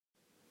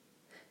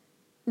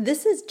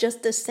This is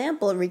just a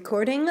sample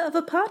recording of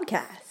a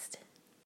podcast.